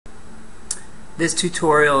This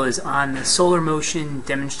tutorial is on the Solar Motion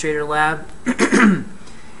Demonstrator Lab.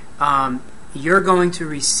 You're going to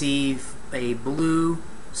receive a blue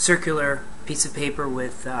circular piece of paper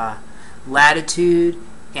with latitude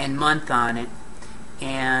and month on it,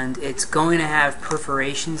 and it's going to have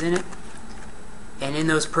perforations in it, and in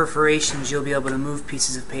those perforations you'll be able to move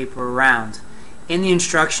pieces of paper around. In the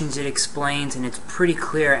instructions it explains, and it's pretty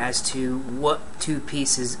clear as to what two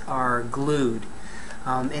pieces are glued.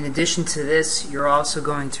 In addition to this, you're also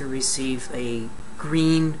going to receive a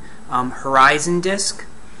green horizon disc,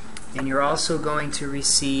 and you're also going to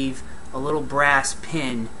receive a little brass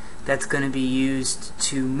pin that's going to be used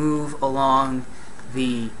to move along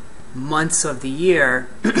the months of the year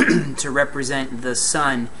to represent the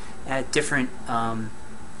sun at different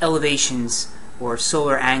elevations or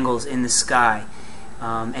solar angles in the sky.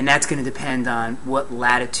 And that's going to depend on what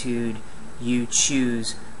latitude you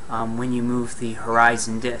choose when you move the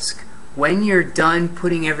horizon disc. When you're done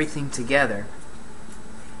putting everything together,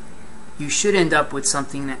 you should end up with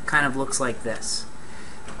something that kind of looks like this.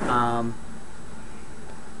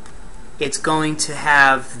 It's going to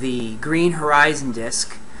have the green horizon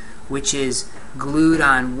disc, which is glued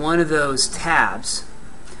on one of those tabs,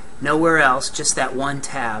 nowhere else, just that one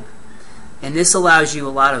tab. And this allows you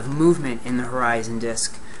a lot of movement in the horizon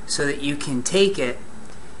disc so that you can take it,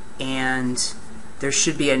 and there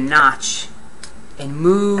should be a notch, and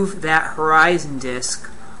move that horizon disc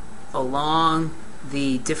along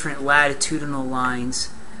the different latitudinal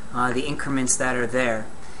lines, the increments that are there.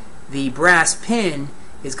 The brass pin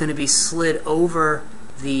is going to be slid over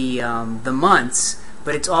the months,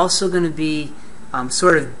 but it's also going to be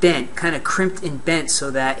sort of bent, kind of crimped and bent,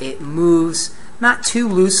 so that it moves not too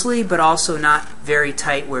loosely, but also not very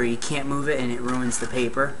tight where you can't move it and it ruins the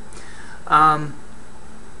paper.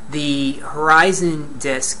 The horizon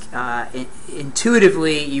disc,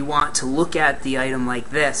 intuitively you want to look at the item like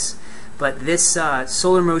this, but this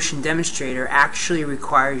Solar Motion Demonstrator actually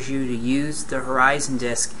requires you to use the horizon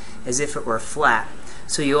disc as if it were flat.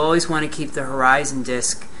 So you always want to keep the horizon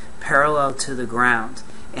disc parallel to the ground.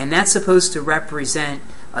 And that's supposed to represent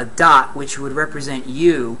a dot, which would represent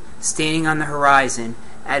you standing on the horizon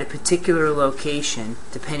at a particular location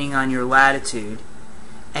depending on your latitude,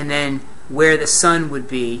 and then where the sun would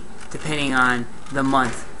be depending on the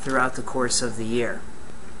month throughout the course of the year.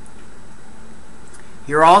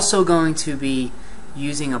 You're also going to be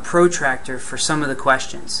using a protractor for some of the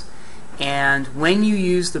questions. And when you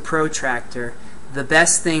use the protractor, the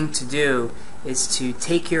best thing to do is to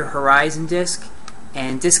take your horizon disc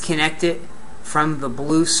and disconnect it from the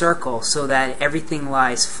blue circle so that everything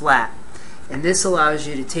lies flat. And this allows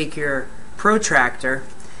you to take your protractor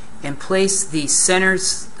and place the center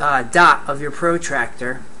dot of your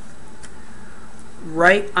protractor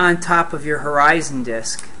right on top of your horizon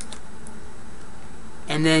disc,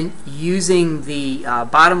 and then using the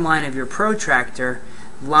bottom line of your protractor,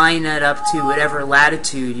 line that up to whatever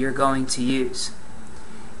latitude you're going to use.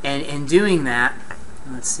 And in doing that,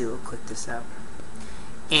 let's see, we'll click this out.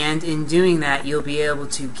 And in doing that, you'll be able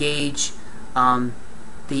to gauge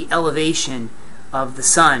the elevation of the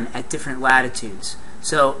sun at different latitudes.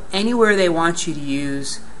 So anywhere they want you to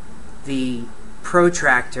use the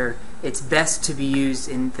protractor, it's best to be used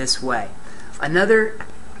in this way. Another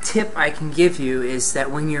tip I can give you is that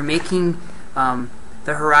when you're making the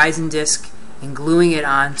horizon disc and gluing it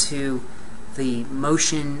onto the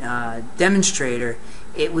motion demonstrator,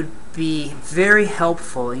 it would be very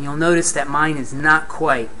helpful, and you'll notice that mine is not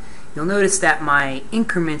quite. You'll notice that my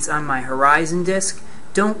increments on my horizon disc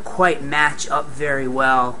don't quite match up very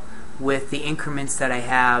well with the increments that I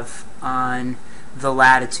have on the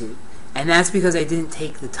latitude. And that's because I didn't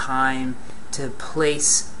take the time to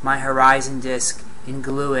place my horizon disc and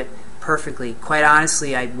glue it perfectly. Quite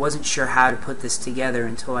honestly, I wasn't sure how to put this together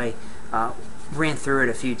until I ran through it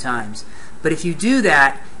a few times. But if you do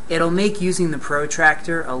that, it'll make using the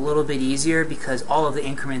protractor a little bit easier because all of the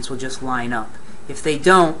increments will just line up. If they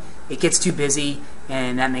don't, it gets too busy,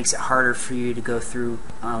 and that makes it harder for you to go through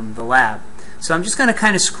the lab. So I'm just going to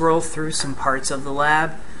kind of scroll through some parts of the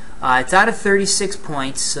lab. It's out of 36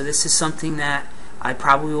 points, so this is something that I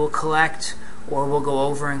probably will collect or will go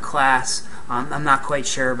over in class. I'm not quite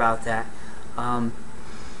sure about that.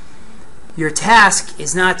 Your task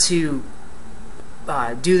is not to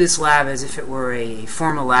do this lab as if it were a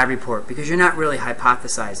formal lab report, because you're not really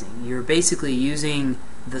hypothesizing. You're basically using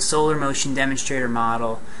the Solar Motion Demonstrator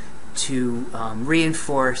model to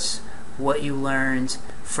reinforce what you learned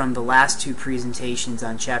from the last two presentations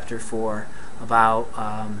on Chapter 4 about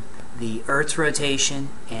the Earth's rotation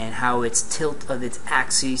and how its tilt of its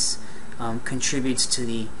axis contributes to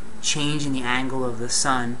the change in the angle of the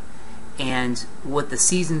sun, and what the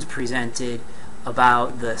seasons presented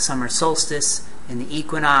about the summer solstice and the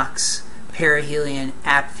equinox, perihelion,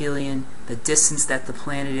 aphelion, the distance that the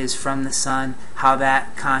planet is from the sun, how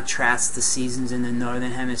that contrasts the seasons in the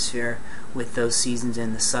northern hemisphere with those seasons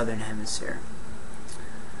in the southern hemisphere.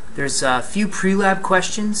 There's a few pre-lab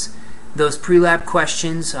questions. Those pre-lab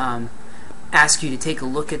questions ask you to take a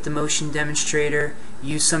look at the motion demonstrator,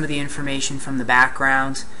 use some of the information from the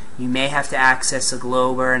background. You may have to access a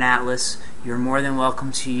globe or an atlas. You're more than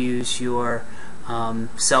welcome to use your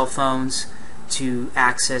cell phones to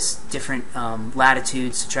access different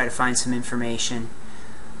latitudes to try to find some information.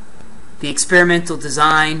 The experimental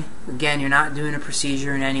design, again, you're not doing a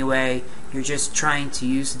procedure in any way. You're just trying to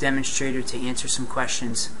use the demonstrator to answer some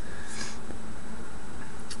questions.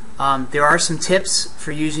 There are some tips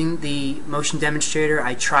for using the motion demonstrator.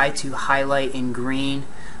 I try to highlight in green.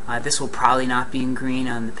 This will probably not be in green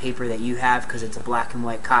on the paper that you have because it's a black and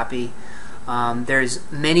white copy. There's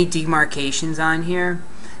many demarcations on here.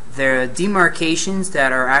 There are demarcations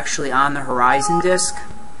that are actually on the horizon disk.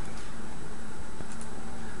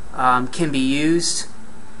 Can be used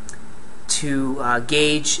to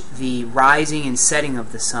gauge the rising and setting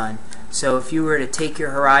of the sun. So if you were to take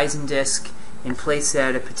your horizon disk and place it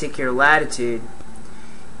at a particular latitude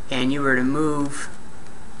and you were to move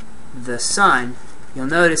the sun, you'll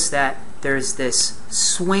notice that there's this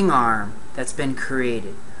swing arm that's been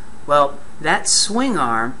created. Well, that swing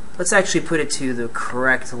arm, let's actually put it to the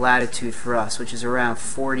correct latitude for us, which is around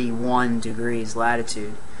 41 degrees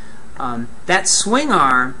latitude. That swing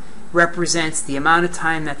arm represents the amount of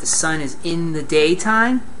time that the sun is in the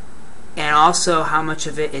daytime and also how much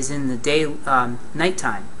of it is in the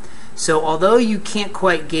nighttime. So although you can't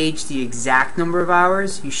quite gauge the exact number of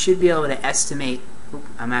hours, you should be able to estimate.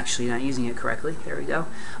 I'm actually not using it correctly. There we go.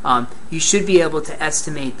 You should be able to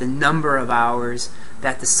estimate the number of hours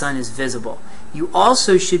that the sun is visible. You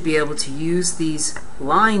also should be able to use these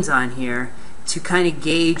lines on here to kind of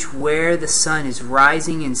gauge where the sun is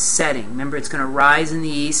rising and setting. Remember, it's going to rise in the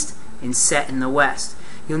east and set in the west.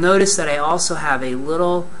 You'll notice that I also have a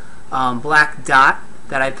little black dot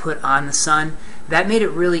that I put on the sun. That made it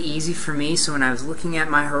really easy for me, so when I was looking at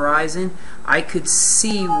my horizon, I could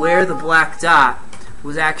see where the black dot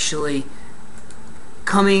was actually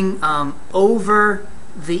coming over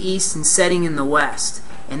the east and setting in the west.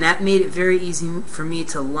 And that made it very easy for me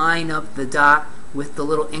to line up the dot with the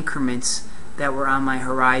little increments that were on my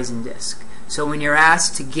horizon disk. So when you're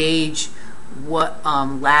asked to gauge what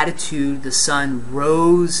latitude the sun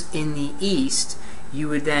rose in the east, you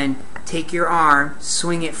would then take your arm,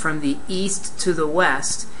 swing it from the east to the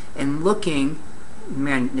west, and looking,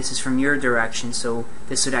 man, this is from your direction, so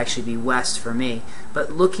this would actually be west for me,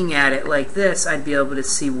 but looking at it like this, I'd be able to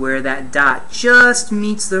see where that dot just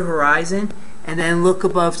meets the horizon, and then look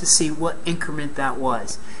above to see what increment that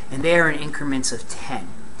was. And they are in increments of 10.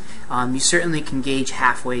 You certainly can gauge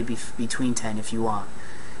halfway between 10 if you want.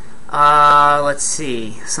 Let's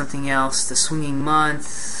see, something else, the swinging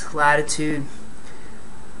month, latitude.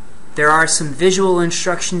 There are some visual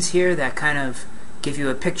instructions here that kind of give you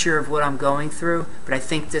a picture of what I'm going through, but I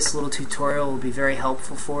think this little tutorial will be very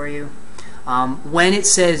helpful for you. When it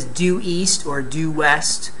says due east or due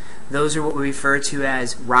west, those are what we refer to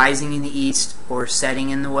as rising in the east or setting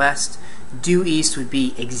in the west. Due east would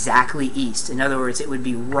be exactly east. In other words, it would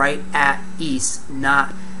be right at east,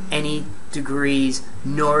 not any degrees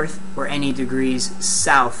north or any degrees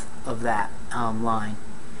south of that line.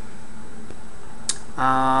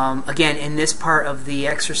 Again, in this part of the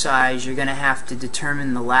exercise, you're going to have to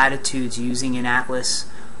determine the latitudes using an atlas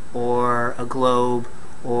or a globe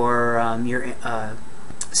or your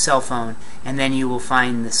cell phone, and then you will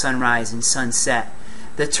find the sunrise and sunset.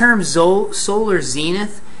 The term solar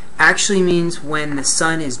zenith actually means when the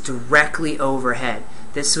sun is directly overhead.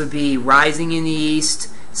 This would be rising in the east,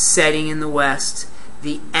 setting in the west.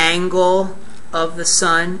 The angle of the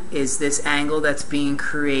sun is this angle that's being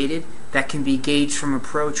created that can be gauged from a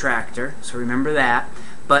protractor, so remember that.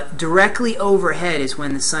 But directly overhead is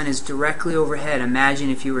when the sun is directly overhead. Imagine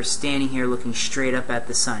if you were standing here looking straight up at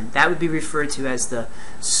the sun. That would be referred to as the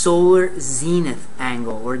solar zenith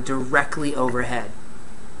angle, or directly overhead.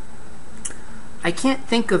 I can't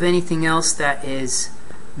think of anything else that is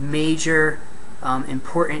major,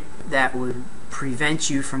 important, that would prevent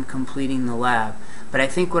you from completing the lab. But I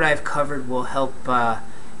think what I've covered will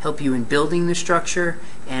help you in building the structure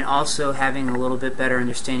and also having a little bit better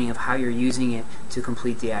understanding of how you're using it to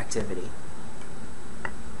complete the activity.